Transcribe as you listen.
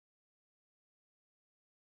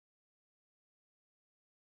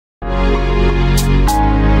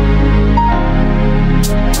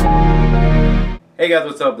Hey guys,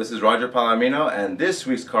 what's up? This is Roger Palomino, and this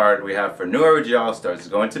week's card we have for New Era All-Stars is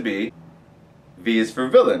going to be V is for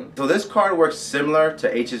Villain. So this card works similar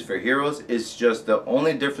to H is for Heroes. It's just the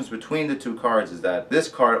only difference between the two cards is that this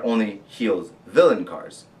card only heals villain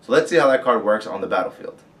cards. So let's see how that card works on the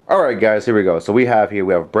battlefield. Alright guys, here we go. So we have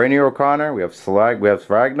Brainier O'Connor, we have Sragno,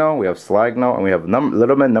 we have Slagno, and we have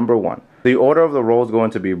Littleman number 1. The order of the roles is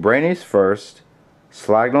going to be Brainy's first,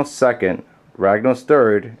 Slagno's second, Ragno's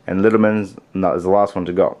third, and Littleman's is the last one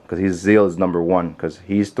to go because his Zeal is number 1 because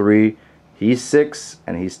he's 3, he's 6,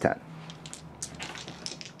 and he's 10.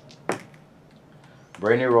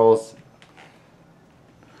 Brainy rolls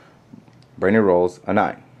a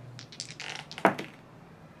 9.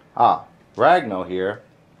 Ragno here,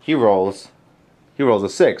 he rolls a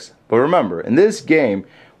 6. But remember, in this game,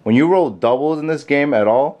 when you roll doubles in this game at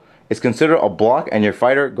all, it's considered a block, and your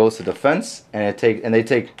fighter goes to defense, and they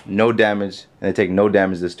take no damage,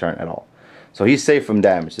 this turn at all. So he's safe from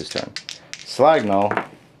damage this turn. Slagno,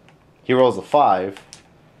 he rolls a 5,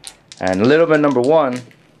 and Littleman number 1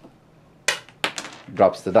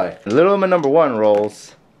 drops the die. Littleman number 1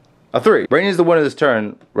 rolls a 3. Brainy's the winner this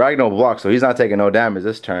turn. Ragno blocks, so he's not taking no damage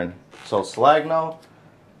this turn. So Slagno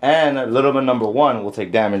and Littleman number 1 will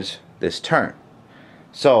take damage this turn.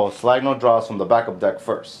 So Slagno draws from the backup deck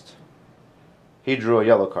first. He drew a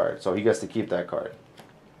yellow card, so he gets to keep that card.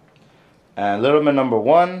 And Littleman number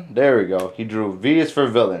 1, there we go. He drew V is for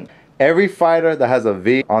Villain. Every fighter that has a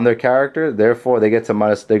V on their character, therefore they get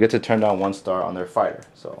to turn down 1 star on their fighter.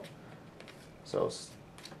 So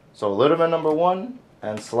Littleman number 1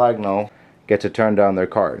 and Slagno get to turn down their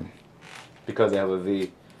card because they have a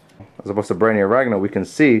V. As opposed to Brainy and Ragnar, we can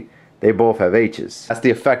see they both have H's. That's the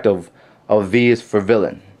effect of V is for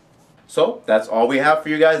Villain. So that's all we have for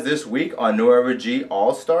you guys this week on New Era G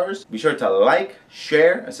All-Stars. Be sure to like,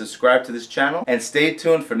 share, and subscribe to this channel. And stay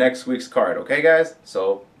tuned for next week's card, okay guys?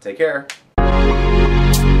 So take care.